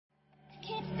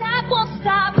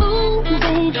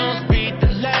Don't speak the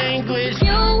language.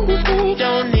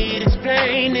 Don't need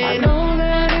explaining.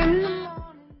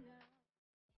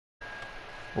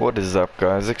 What is up,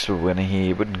 guys? Winner here.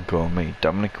 You wouldn't call me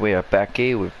Dominic. We are back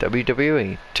here with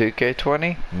WWE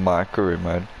 2K20 My Career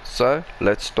Mode. So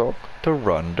let's talk to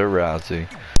Ronda Rousey.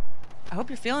 I hope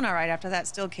you're feeling alright after that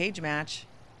steel cage match.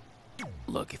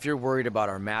 Look, if you're worried about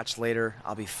our match later,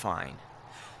 I'll be fine.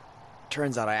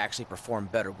 Turns out I actually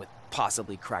performed better with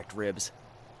possibly cracked ribs.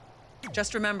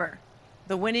 Just remember,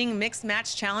 the winning mixed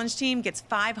match challenge team gets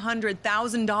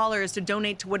 $500,000 to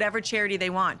donate to whatever charity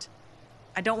they want.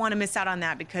 I don't want to miss out on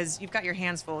that because you've got your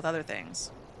hands full with other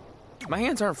things. My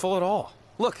hands aren't full at all.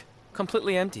 Look,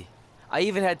 completely empty. I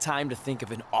even had time to think of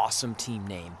an awesome team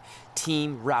name.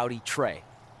 Team Rowdy Trey.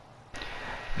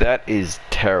 That is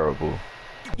terrible.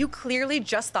 You clearly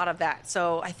just thought of that,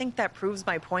 so I think that proves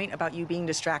my point about you being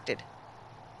distracted.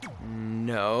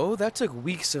 No, that took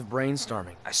weeks of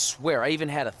brainstorming. I swear, I even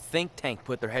had a think tank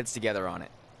put their heads together on it.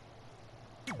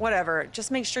 Whatever, just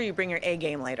make sure you bring your A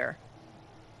game later.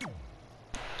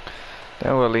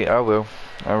 Don't worry, I will.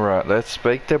 Alright, let's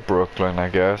speak to Brooklyn, I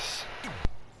guess.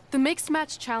 The mixed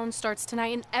match challenge starts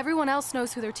tonight and everyone else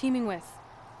knows who they're teaming with.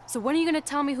 So when are you gonna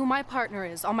tell me who my partner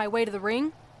is on my way to the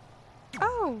ring?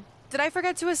 Oh, did I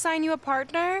forget to assign you a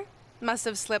partner? Must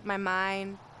have slipped my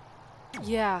mind.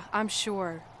 Yeah, I'm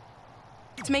sure.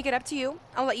 To make it up to you,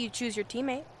 I'll let you choose your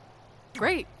teammate.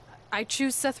 Great. I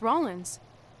choose Seth Rollins.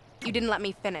 You didn't let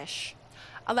me finish.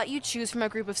 I'll let you choose from a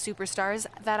group of superstars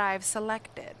that I've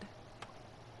selected.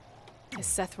 Is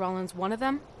Seth Rollins one of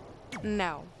them?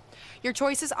 No. Your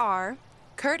choices are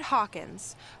Kurt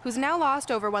Hawkins, who's now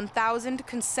lost over 1,000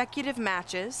 consecutive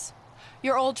matches.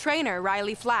 Your old trainer,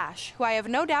 Riley Flash, who I have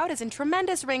no doubt is in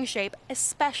tremendous ring shape,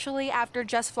 especially after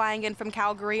just flying in from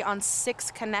Calgary on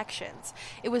 6 connections.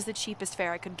 It was the cheapest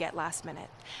fare I could get last minute.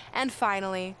 And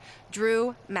finally,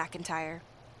 Drew McIntyre.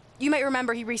 You might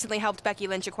remember he recently helped Becky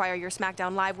Lynch acquire your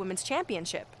SmackDown Live Women's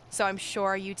Championship, so I'm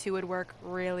sure you two would work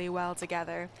really well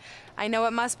together. I know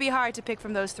it must be hard to pick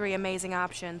from those 3 amazing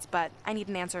options, but I need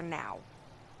an answer now.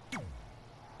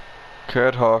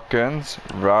 Kurt Hawkins,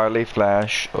 Riley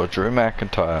Flash, or Drew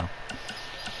McIntyre?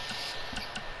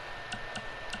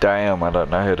 Damn, I don't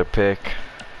know who to pick.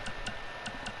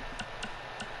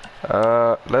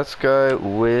 Let's go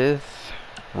with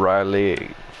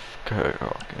Riley, Kurt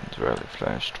Hawkins, Riley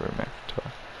Flash, Drew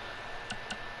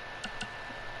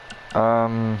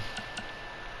McIntyre.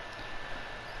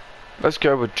 Let's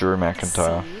go with Drew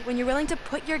McIntyre. See, when you're willing to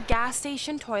put your gas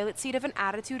station toilet seat of an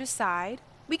attitude aside,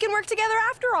 we can work together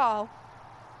after all.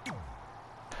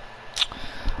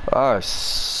 I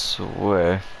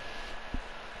swear.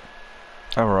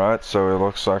 Alright, so it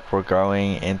looks like we're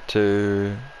going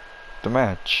into the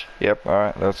match. Yep,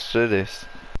 alright, let's do this.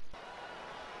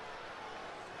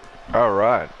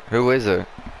 Alright, who is it?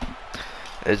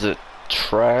 Is it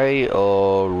Trey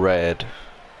or Red?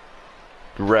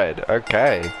 Red,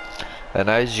 okay. And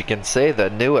as you can see, the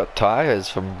new attire is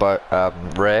from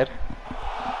Red.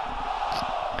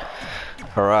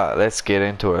 Alright, let's get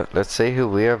into it. Let's see who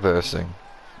we are versing.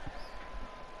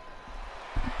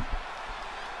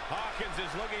 Hawkins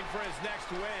is looking for his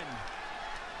next win.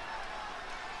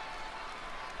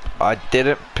 I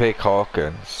didn't pick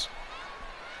Hawkins.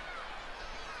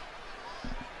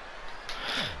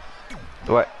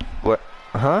 What?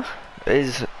 Huh?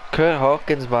 Is Kurt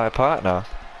Hawkins my partner?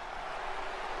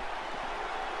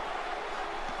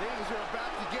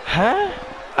 Huh?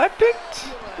 I picked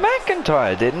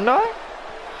McIntyre, didn't I?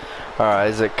 Alright,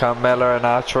 is it Carmella and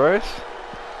R-Truth?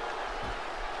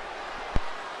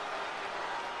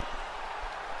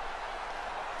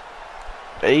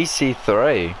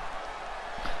 EC3.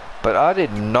 But I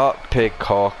did not pick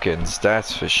Hawkins,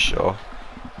 that's for sure.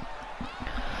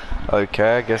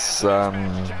 Okay, I guess,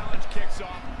 let's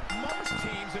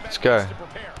go.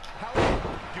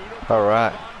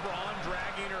 Alright.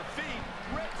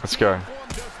 Let's go.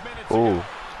 Ooh.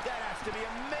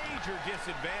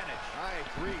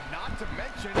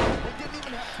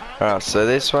 Alright, so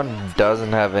this one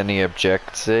doesn't have any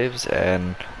objectives,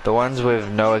 and the ones with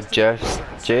no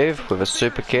objective with a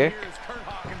super kick.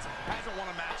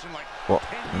 What?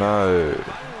 No.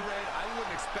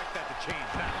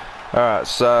 Alright,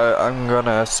 so I'm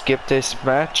gonna skip this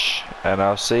match, and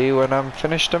I'll see you when I'm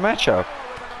finished the matchup.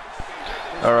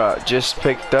 Alright, just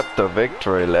picked up the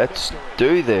victory. Let's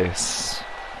do this.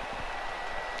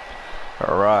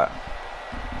 Alright.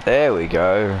 There we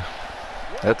go.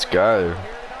 Let's go.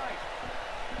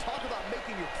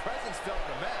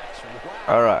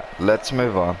 Alright, let's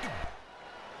move on.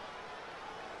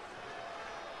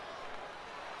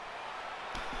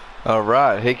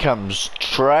 Alright, here comes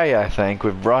Trey, I think,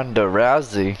 with Ronda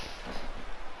Rousey.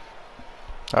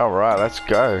 Alright, let's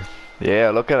go.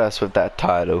 Yeah, look at us with that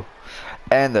title.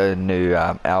 And the new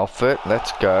outfit.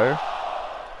 Let's go.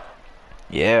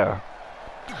 Yeah.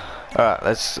 Alright,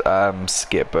 let's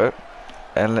skip it.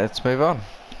 And let's move on.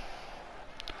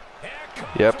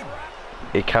 Yep.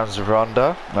 Here comes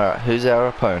Ronda. Alright, who's our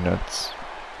opponents?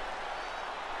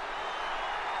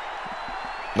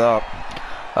 No.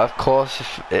 Of course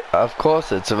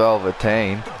it's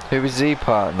Velveteen. Who is he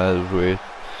partnered with?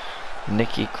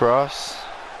 Nikki Cross?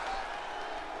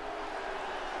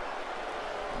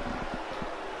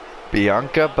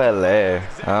 Bianca Belair.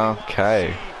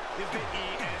 Okay.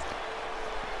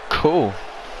 Cool.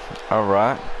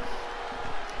 Alright.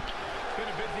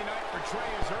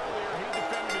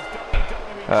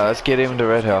 Let's get him to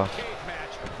red health.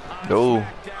 Oh.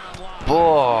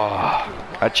 Boah.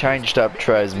 I changed up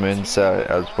Trey's moonsault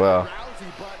as well.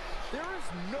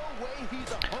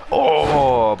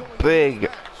 Oh, big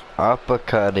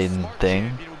uppercutting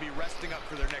thing.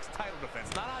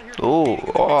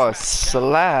 Oh,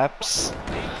 slaps.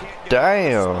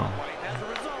 Damn.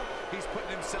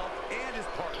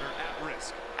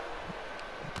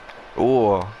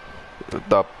 Oh,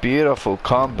 the beautiful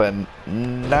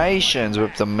combinations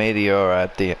with the meteor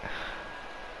at the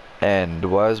end.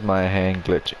 Why's my hand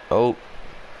glitching? Oh.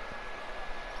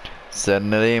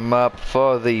 Sending him up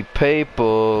for the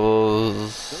peoples.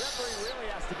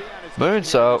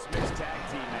 Moonsault.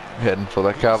 Heading for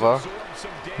the cover.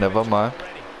 Never mind.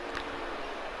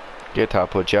 Get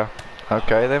up, would ya?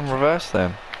 Okay, then reverse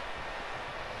them.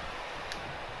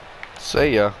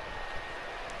 See ya.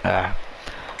 I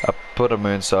put a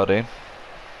moonsault in.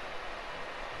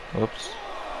 Oops.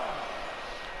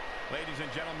 Ladies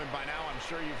and gentlemen, by now I'm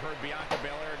sure you've heard Bianca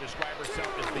Belair describe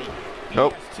herself as the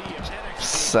Nope.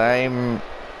 Same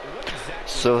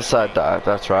suicide dive,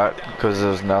 that's right, because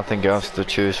there's nothing else to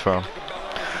choose from.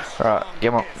 Alright,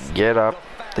 come on, get up.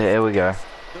 There we go.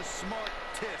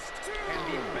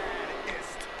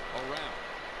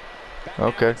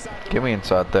 Okay, get me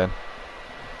inside then.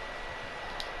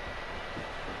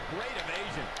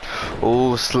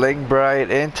 Ooh, sling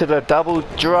braid into the double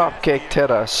drop kick to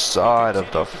the side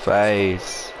of the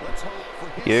face.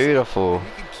 Beautiful.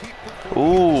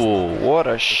 Ooh, what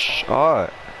a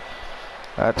shot.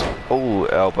 That's, ooh,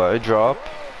 elbow drop.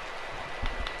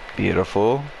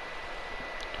 Beautiful.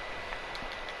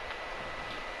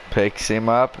 Picks him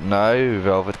up. No,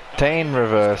 Velveteen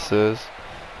reverses.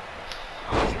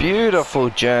 Beautiful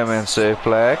German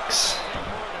suplex.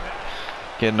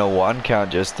 Getting a 1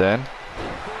 count just then.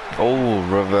 Oh,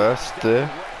 reversed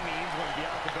there.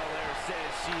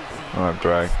 Oh,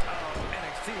 great.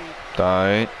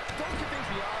 Don't.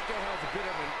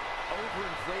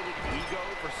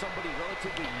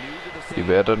 You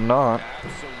better not.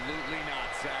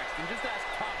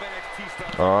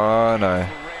 Oh no.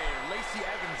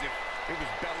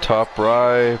 Top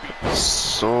rope.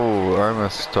 So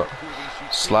almost top.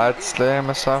 Slide slam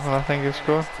or something, I think it's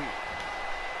called.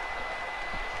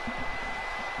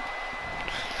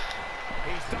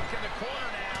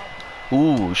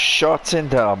 Ooh, shots in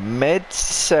the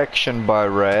midsection by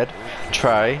Red.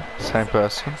 Trey, same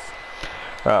person.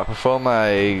 Right, perform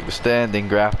a standing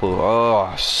grapple.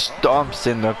 Oh, stomps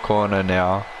in the corner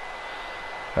now.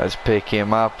 Let's pick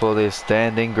him up for this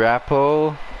standing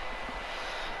grapple.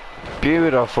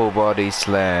 Beautiful body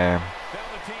slam.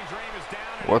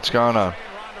 What's going on?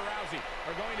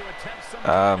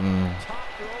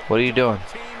 What are you doing?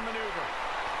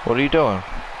 What are you doing?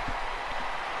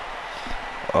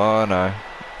 Oh no.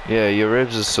 Yeah, your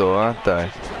ribs are sore, aren't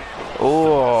they?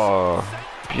 Oh,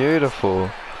 beautiful.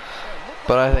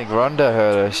 But I think Ronda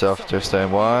hurt herself just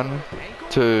then. 1,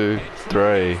 2,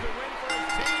 3.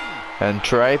 And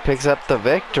Trey picks up the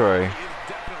victory.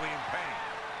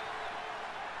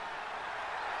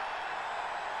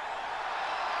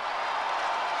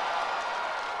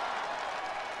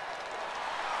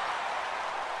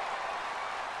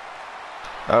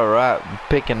 Alright,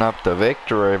 picking up the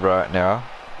victory right now.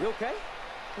 You okay?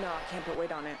 No, I can't put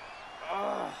weight on it.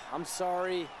 I'm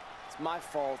sorry. It's my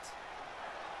fault.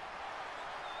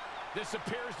 This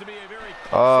appears to be a very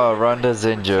Oh, Ronda's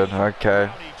injured. Okay.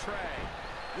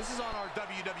 This is on our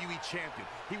WWE champion.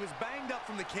 He was banged up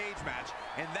from the cage match,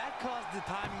 and that caused the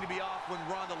timing to be off when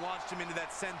Ronda launched him into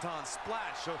that senton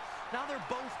splash. So now they're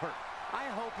both hurt. I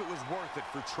hope it was worth it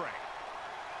for Trey.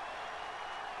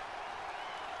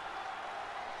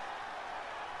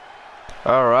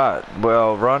 Alright,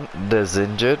 well, Ronda's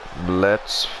injured.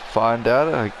 Let's find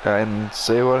out and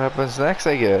see what happens next,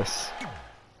 I guess.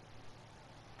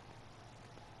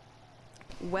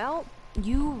 Well,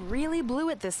 You really blew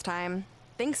it this time.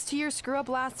 Thanks to your screw-up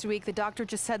last week, the doctor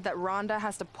just said that Rhonda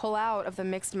has to pull out of the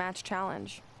mixed match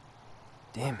challenge.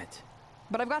 Damn it.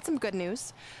 But I've got some good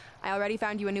news. I already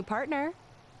found you a new partner.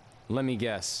 Let me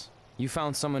guess. You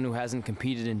found someone who hasn't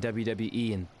competed in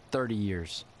WWE in 30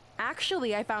 years.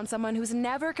 Actually, I found someone who's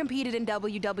never competed in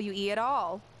WWE at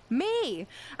all. Me!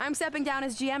 I'm stepping down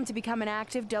as GM to become an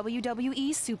active WWE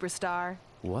superstar.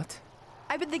 What?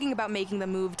 I've been thinking about making the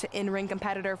move to in-ring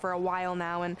competitor for a while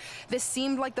now, and this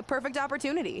seemed like the perfect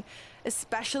opportunity,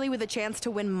 especially with a chance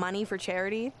to win money for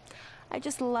charity. I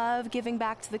just love giving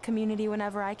back to the community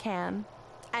whenever I can.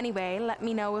 Anyway, let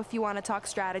me know if you want to talk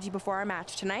strategy before our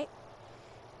match tonight.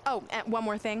 Oh, and one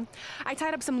more thing. I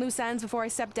tied up some loose ends before I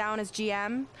stepped down as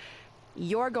GM.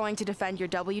 You're going to defend your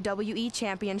WWE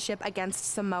Championship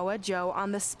against Samoa Joe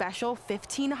on the special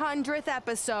 1500th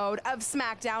episode of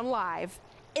SmackDown Live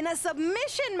in a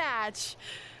submission match.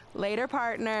 Later,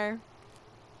 partner.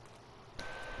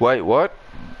 Wait, what?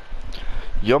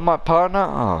 You're my partner?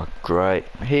 Oh, great.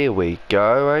 Here we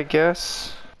go, I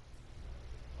guess.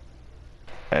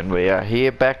 And we are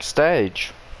here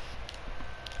backstage.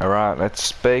 Alright, let's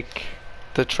speak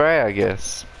to Trey, I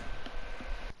guess.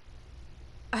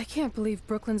 I can't believe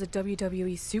Brooklyn's a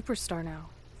WWE superstar now.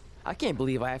 I can't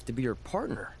believe I have to be her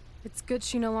partner. It's good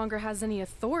she no longer has any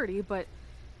authority, but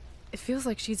it feels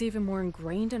like she's even more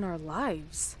ingrained in our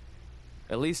lives.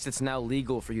 At least it's now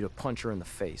legal for you to punch her in the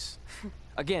face.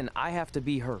 Again, I have to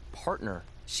be her partner.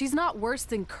 She's not worse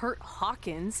than Kurt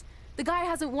Hawkins. The guy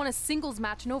hasn't won a singles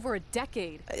match in over a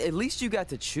decade. At least you got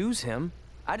to choose him.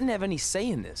 I didn't have any say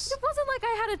in this. It wasn't like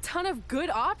I had a ton of good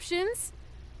options.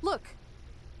 Look,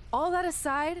 all that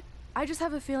aside, I just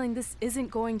have a feeling this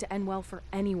isn't going to end well for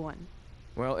anyone.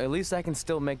 Well, at least I can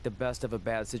still make the best of a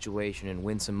bad situation and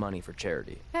win some money for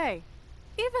charity. Hey,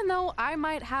 even though I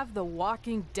might have the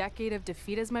walking decade of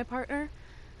defeat as my partner,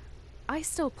 I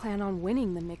still plan on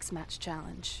winning the mixed match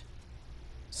challenge.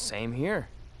 Same here.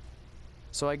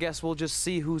 So I guess we'll just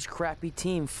see whose crappy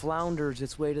team flounders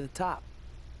its way to the top.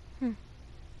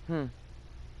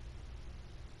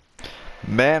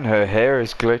 Man, her hair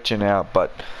is glitching out,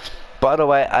 but by the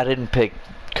way, I didn't pick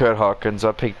Kurt Hawkins,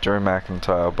 I picked Drew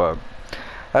McIntyre, but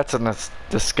that's a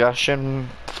discussion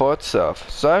for itself.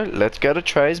 So, let's go to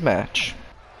Trey's match.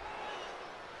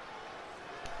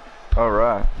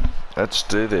 Alright, let's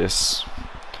do this.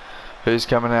 Who's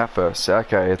coming out first?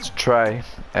 Okay, it's Trey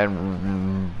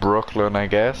and Brooklyn, I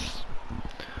guess.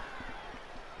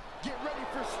 Get ready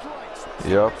for strikes.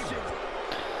 Yep.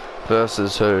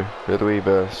 Versus who? Who do we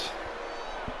verse?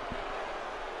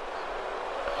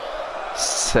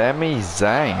 Sami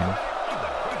Zayn.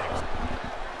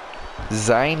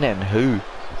 Zayn and who?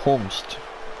 Humst.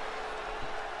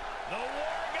 The War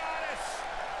Goddess.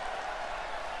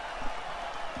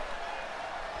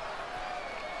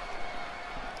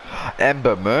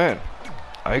 Ember Moon.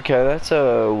 Okay, that's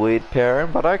a weird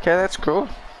pairing, but okay, that's cool.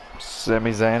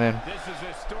 Sami Zayn and This is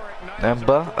historic night.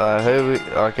 Ember. Who?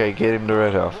 Okay, get him to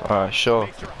Red Health. Alright, sure.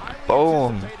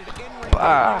 Boom.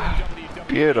 Ah,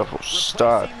 beautiful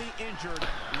start.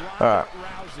 Alright,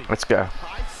 let's go.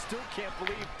 I still can't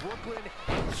believe Brooklyn.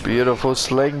 Beautiful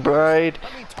sling braid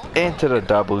into the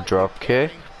double drop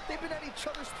kick. They've been at each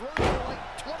other's throats for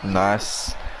like 20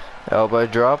 Nice elbow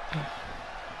drop. Well,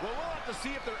 we'll have to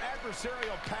see if their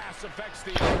adversarial pass affects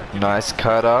the Nice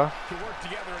cutter. to work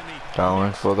together in the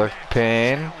Going for the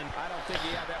pin. I don't think he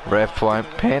had that Ref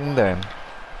won't pin then.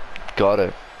 Got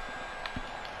it.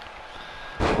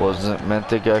 Wasn't meant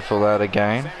to go for that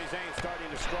again. Sami Zayn starting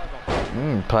to struggle.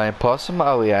 Playing possum.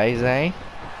 Oh yeah, Zayn.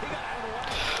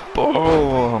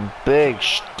 Boom! Big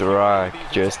strike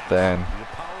just then. a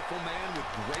powerful man with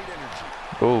great energy.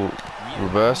 Oh,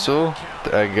 reversal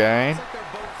again. It's like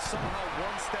they're both somehow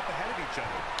one step ahead of each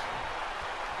other.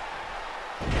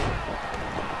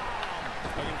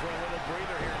 Looking for a little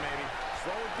breather here, maybe.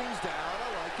 Slowing things down.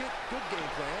 I like it. Good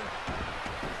game plan.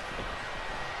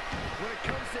 When it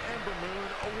comes to Ember Moon,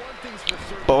 one thing's for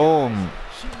certain. Boom!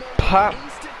 She knows Pop!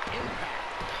 instant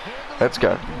impact. Let's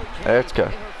go. Let's go.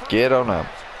 Get on up.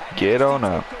 Get on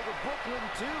up.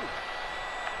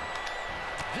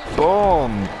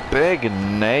 Boom! Big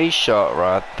knee shot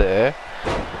right there.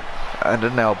 And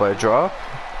an elbow drop.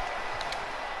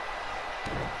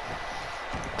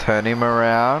 Turn him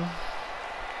around.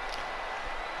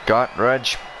 Gut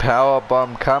wrench power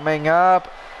bomb coming up.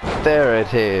 There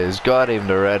it is. Got him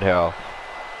to red hell.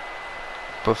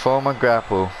 Perform a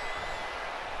grapple.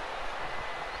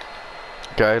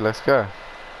 Okay, let's go.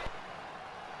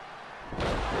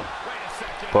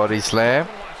 Body slam.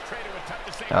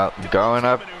 Going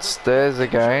upstairs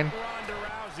again.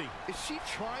 Is she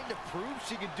trying to prove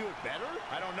she can do it better?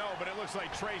 I don't know, but it looks Looks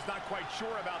like Trey's not quite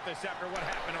sure about this after what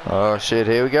happened. Oh shit,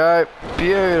 here we go.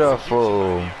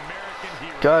 Beautiful.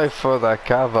 Go for the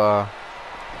cover.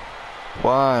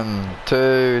 1,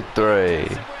 2, 3. I'm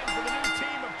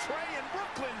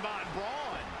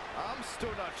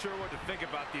still not sure what to think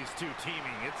about these two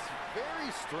teaming. It's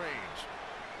very strange.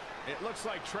 It looks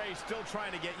like Trey's still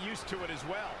trying to get used to it as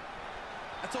well.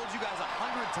 I told you guys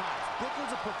 100 times,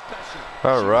 Brooklyn's a professional.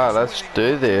 Alright, let's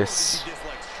do this.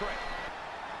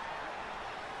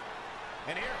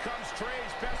 And here comes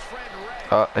Trey's best friend,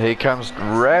 Red. Here comes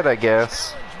Red, I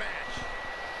guess.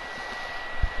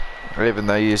 Even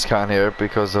though you just can't hear it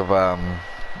because of, I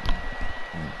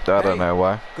don't know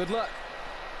why. Good luck.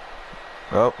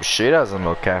 Oh, she doesn't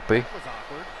look happy. That was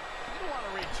awkward. You don't want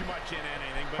to read too much into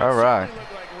anything, but All right. it certainly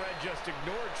looked like Red just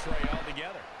ignored Trey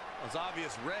altogether. It's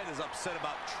obvious Red is upset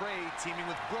about Trey teaming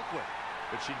with Brooklyn,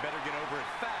 but she'd better get over it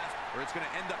fast or it's going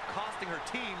to end up costing her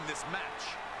team this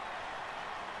match.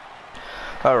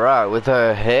 Alright, with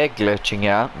her hair glitching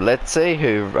out, let's see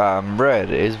who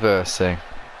Red is versing.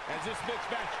 As this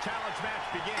mixed match challenge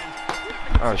match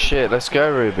begins, Oh shit, let's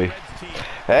go Ruby.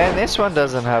 And this one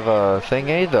doesn't have a thing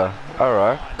either.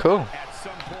 Alright, cool. at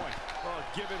some point, well,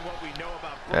 given what we know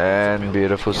about And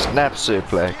beautiful snap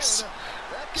suplex.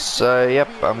 So yep,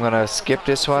 I'm gonna skip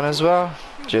this one as well.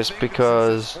 Just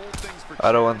because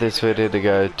I don't want this video to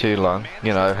go too long.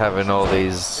 You know, having all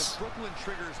these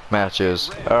matches.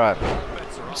 Alright,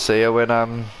 see you when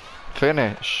I'm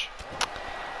finished.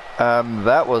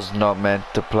 That was not meant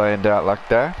to play out like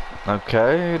that.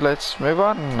 Okay, let's move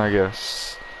on, I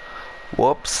guess.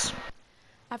 Whoops.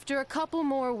 After a couple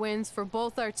more wins for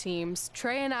both our teams,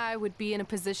 Trey and I would be in a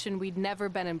position we'd never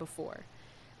been in before.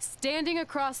 Standing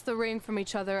across the ring from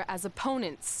each other as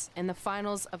opponents in the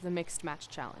finals of the Mixed Match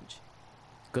Challenge.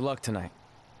 Good luck tonight.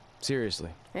 Seriously.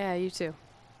 Yeah, you too.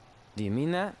 Do you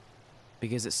mean that?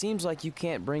 Because it seems like you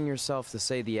can't bring yourself to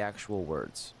say the actual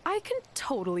words. I can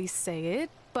totally say it,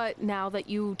 but now that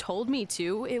you told me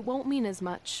to, it won't mean as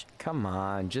much. Come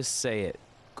on, just say it.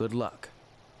 Good luck.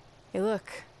 Hey,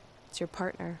 look, it's your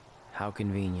partner. How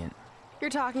convenient. You're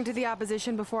talking to the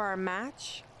opposition before our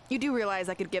match? You do realize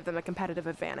I could give them a competitive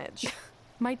advantage.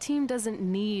 My team doesn't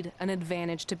need an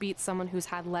advantage to beat someone who's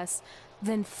had less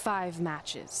than 5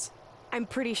 matches. I'm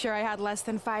pretty sure I had less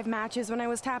than 5 matches when I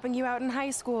was tapping you out in high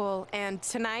school, and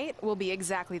tonight will be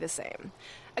exactly the same.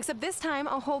 Except this time,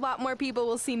 a whole lot more people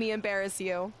will see me embarrass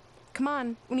you. Come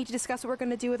on, we need to discuss what we're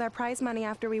going to do with our prize money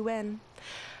after we win.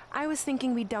 I was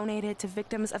thinking we donate it to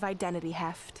victims of identity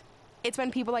heft. It's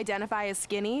when people identify as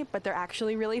skinny, but they're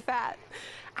actually really fat.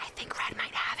 I think Red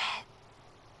might have it.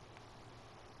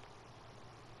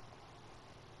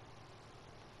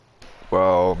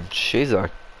 Well, she's a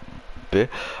bit.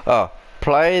 Oh,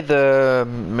 play the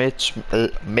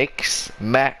mix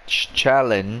match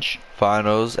challenge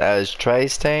finals as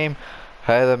Trey's team.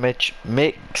 Play the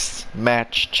mix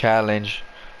match challenge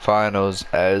finals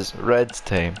as Red's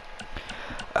team.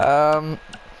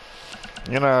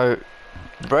 You know,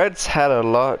 Red's had a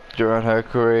lot during her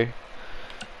career.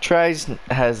 Trey's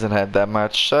hasn't had that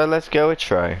much, so let's go with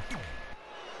Trey.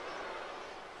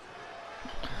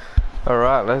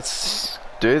 Alright, let's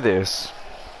do this.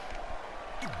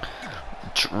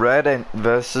 Red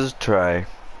versus Trey.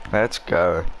 Let's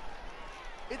go.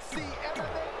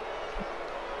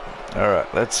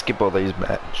 Alright, let's skip all these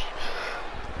matches.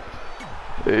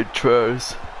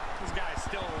 Intros. This guy's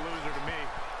still a loser to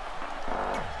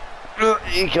me.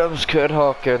 Here comes Kurt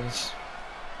Hawkins.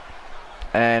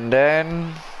 And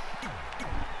then...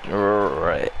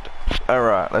 Alright,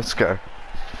 let's go.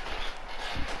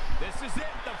 This is it,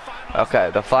 the finals. Okay,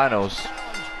 the finals.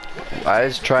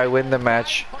 As Trey win the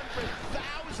match.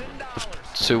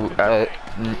 So,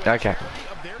 okay.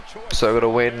 So we're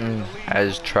gonna win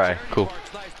as Trey. Cool.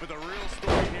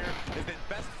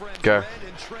 Go.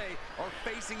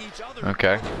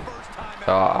 Okay.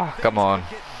 Ah, come on.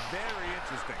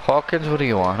 Hawkins, what do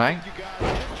you want, eh?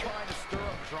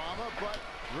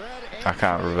 I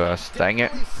can't reverse. Dang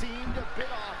it.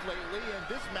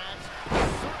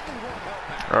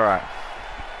 Alright.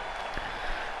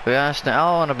 To be honest now,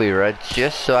 I want to be Red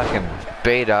just so I can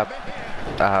beat up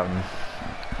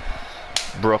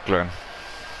Brooklyn.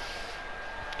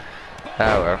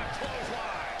 Oh well.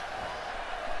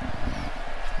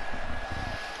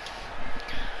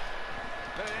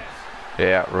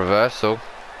 Yeah, reversal.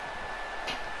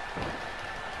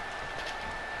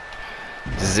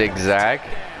 Zigzag.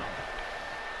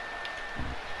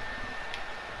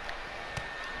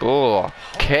 Oh,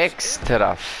 kicks to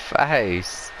the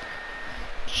face.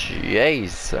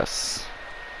 Jesus.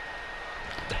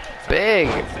 Big.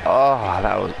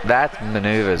 Oh, that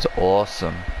maneuver's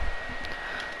awesome.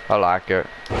 I like it.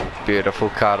 Beautiful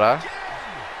cutter.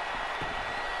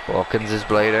 Hawkins is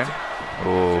bleeding.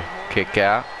 Ooh, kick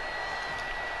out.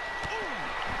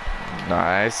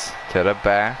 Nice. To the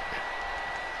back.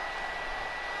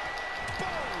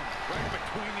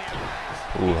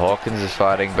 Ooh, Hawkins is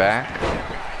fighting back.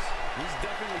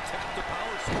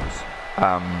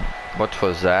 What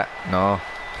was that? No.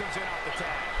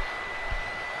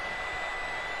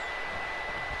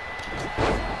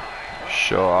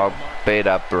 Sure, I'll beat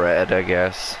up Red, I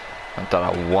guess. Not that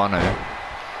I want to.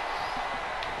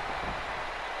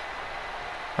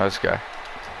 Let's go.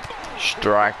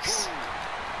 Strikes.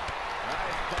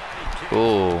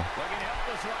 Ooh.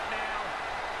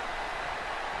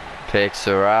 Picks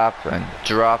her up and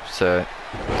drops her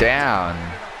down.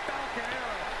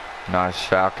 Nice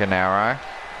Falcon arrow.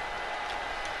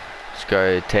 Let's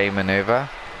go team maneuver.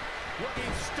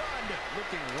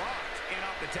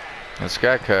 Let's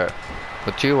go, Kurt.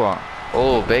 What do you want?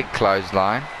 Oh, big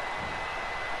clothesline.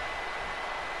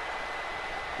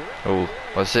 Oh,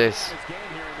 what's this?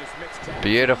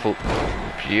 Beautiful,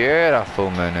 beautiful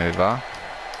maneuver.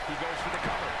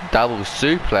 Double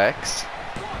suplex.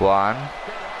 One.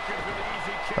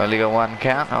 Only got one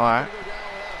count, alright.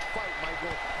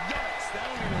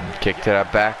 Kick to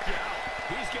that back.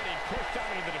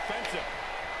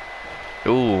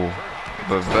 Ooh,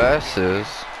 reverses.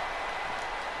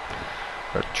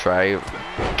 Trey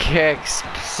kicks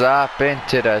up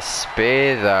into the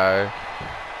spear though.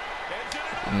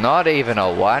 Not even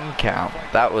a one count.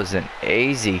 That was an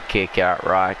easy kick out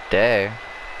right there.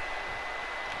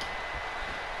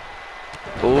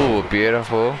 Ooh,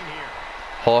 beautiful.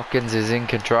 Hawkins is in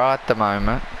control at the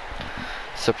moment,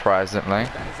 surprisingly.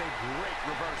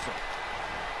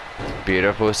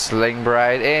 Beautiful sling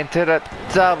braid into the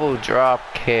double drop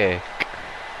kick.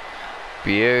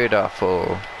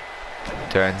 Beautiful.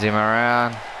 Turns him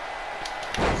around.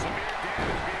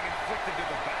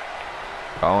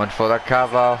 Going for the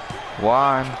cover.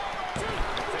 One.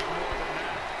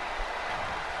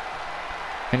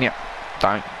 And yeah,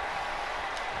 don't.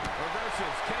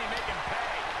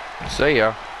 See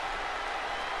ya.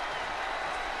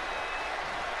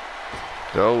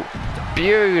 Oh,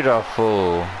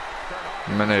 beautiful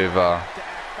maneuver.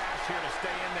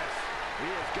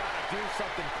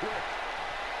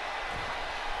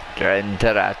 Getting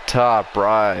to that top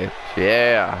right.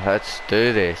 Yeah, let's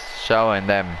do this. Showing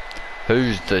them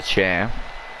who's the champ.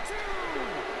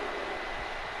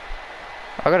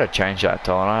 I gotta change that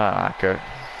tone. I don't like it.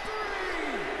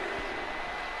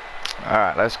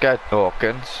 Alright, let's go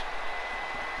Hawkins.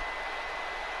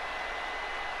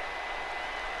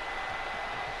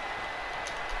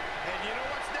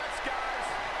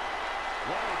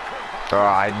 Oh,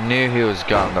 I knew he was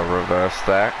going to reverse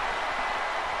that.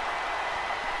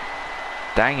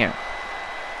 Dang it.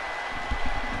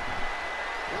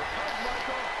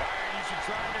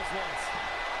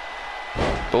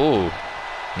 Ooh,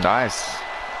 nice.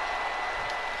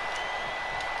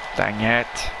 Dang it.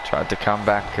 Tried to come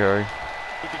back, Curry.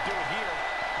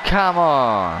 Come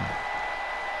on.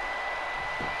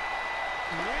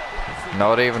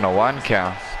 Not even a one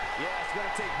count.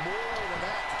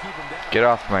 Get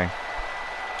off me.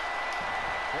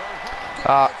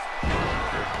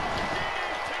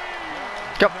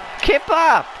 Go, keep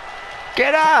up.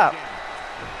 Get up.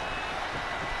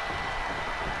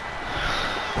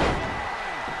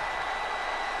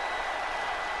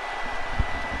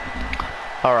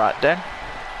 All right then.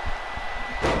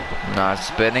 Nice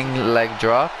spinning leg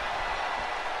drop.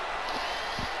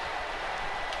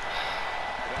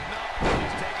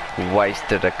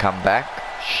 Wasted a comeback,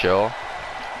 sure.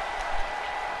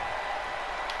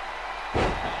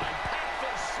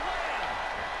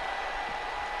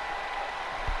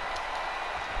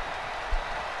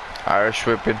 Irish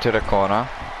whip into the corner.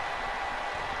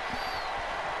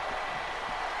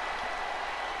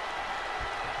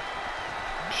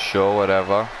 Sure,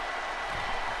 whatever.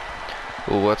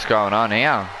 Ooh, what's going on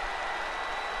here?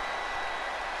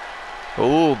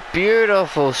 Ooh,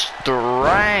 beautiful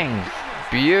strength.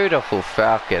 Beautiful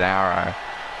Falcon arrow.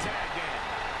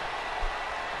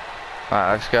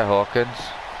 Alright, let's go Hawkins.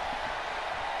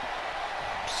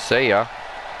 See ya.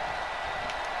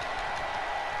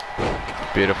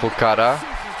 Beautiful cutter.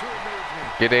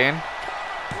 Get in.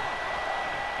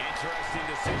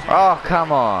 Oh,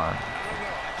 come on.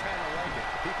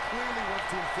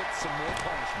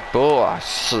 Oh,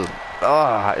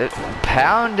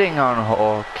 pounding on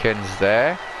Hawkins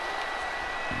there.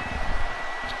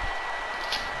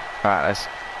 Alright, let's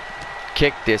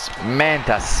kick this man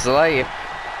to sleep.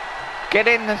 Get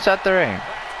in and shut the ring.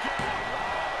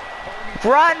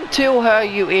 Run to her,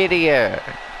 you idiot.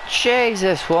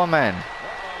 Jesus, woman.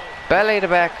 Belly to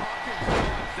back.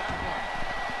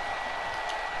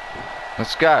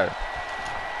 Let's go.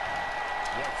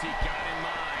 What's he got in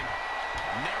mind?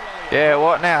 Narrowly Yeah,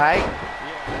 what now, hey? Yeah,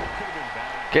 could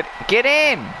have been bad. Get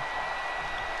in!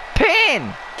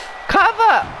 Pin!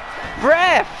 Cover!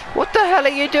 Ref! What the hell are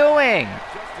you doing?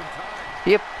 Just in time.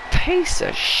 You piece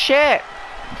of shit!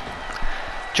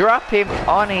 Drop him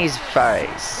on his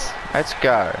face. Let's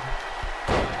go.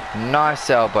 Nice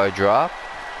elbow drop.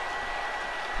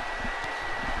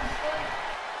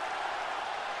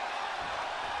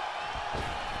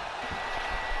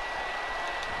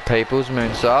 People's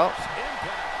moonsault.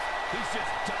 Impact. He's just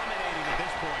dominating at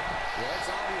this point. Well, it's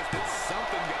obvious that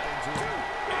something got into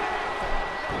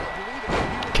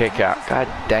him. Kick out. God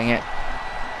dang it.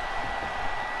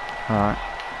 Alright.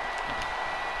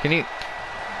 Can you...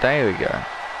 There we go.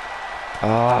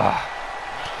 Ah.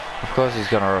 Of course he's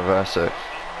gonna reverse it.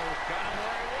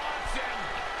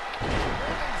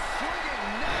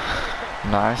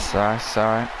 Nice, nice,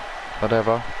 alright.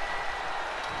 Whatever.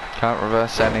 Can't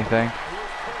reverse anything.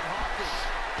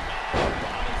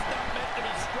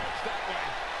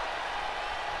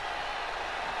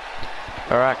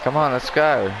 Alright, come on, let's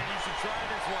go.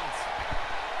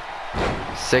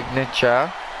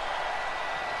 Signature.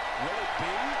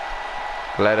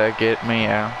 Let her get me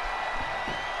out.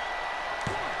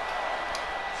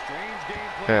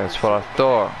 Yeah, that's what I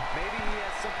thought. Maybe he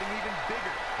has something even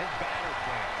bigger and badder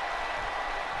planned.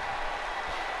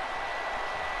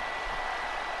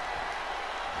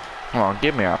 Come on,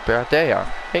 give me up there. There you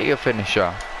are. Hit your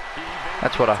finisher.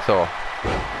 That's what I thought.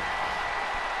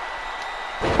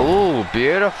 Ooh,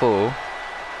 beautiful.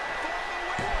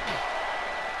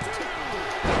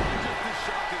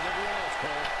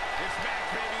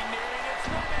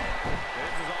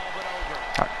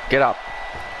 Get up.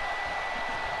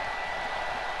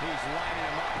 He's lining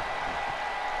him up.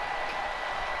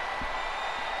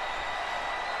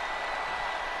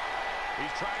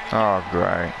 He's trying to Oh,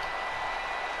 great.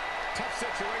 tough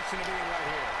situation to be in right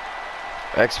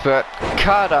here. Expert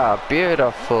cutter.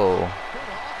 Beautiful. Kurt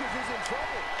Hawkins is in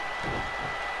trouble.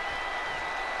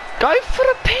 Go for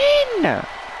the pin. You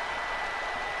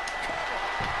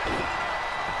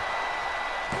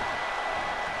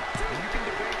can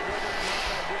debate whether or not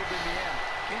that would have been the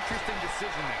end. Interesting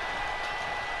decision there.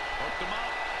 Hooked him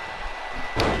up.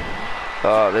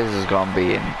 Oh, this is gonna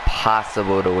be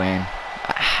impossible to win.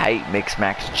 I hate mixed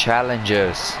match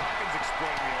challenges. Hawkins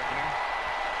exploiting the opening.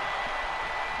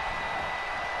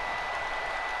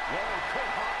 Whoa, Kurt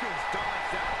Hawkins dodged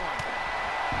that one.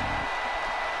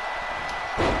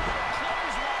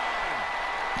 Clothesline.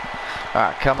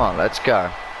 Alright, come on, let's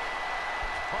go.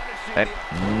 Punishing And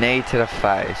the knee to the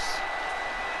face.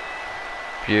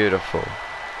 Beautiful.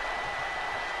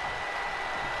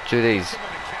 Do these.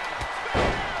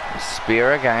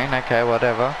 Spear again, okay,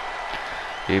 whatever.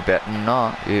 You better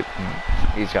not.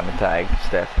 He's gonna tag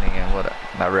Stephanie and what?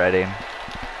 Not ready.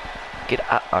 Get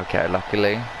up. Okay,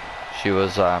 luckily she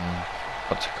was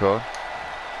what's it called?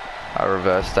 I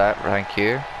reversed that. Thank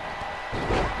you.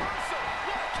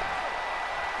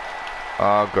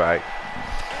 Oh, great.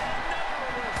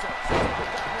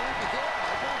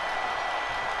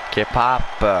 Keep up.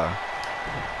 impressive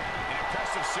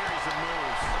series of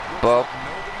moves. Bob. Nobody's but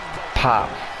Pop.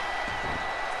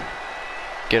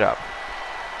 Get up.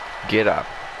 Get up.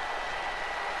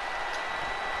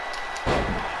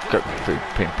 Go. Pin,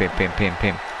 pin, pin, pin,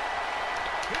 pin.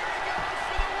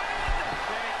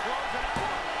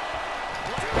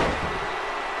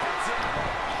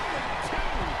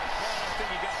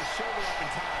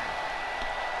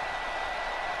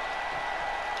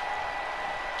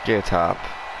 Get up.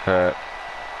 Hurt.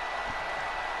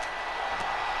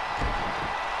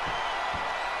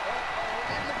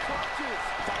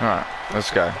 Alright,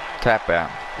 let's go. Tap out.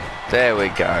 There we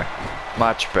go.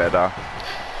 Much better.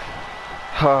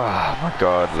 Oh my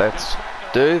god, let's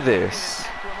do this.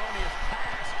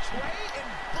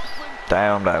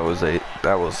 Damn, that was it.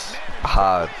 That was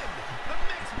hard.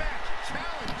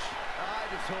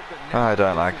 I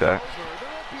don't like that.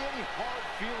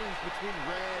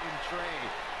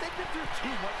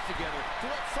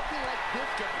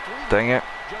 Dang it.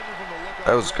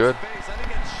 That was good.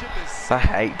 I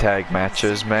hate tag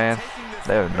matches, man.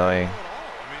 They're annoying.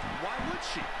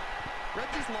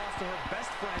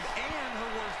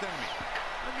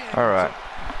 Alright.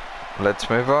 Let's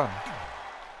move on.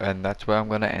 And that's where I'm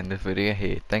going to end the video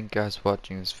here. Thank you guys for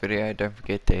watching this video. Don't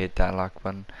forget to hit that like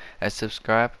button and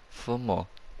subscribe for more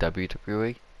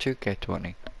WWE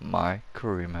 2K20 My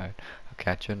Career Mode. I'll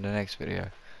catch you in the next video.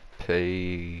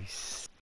 Peace.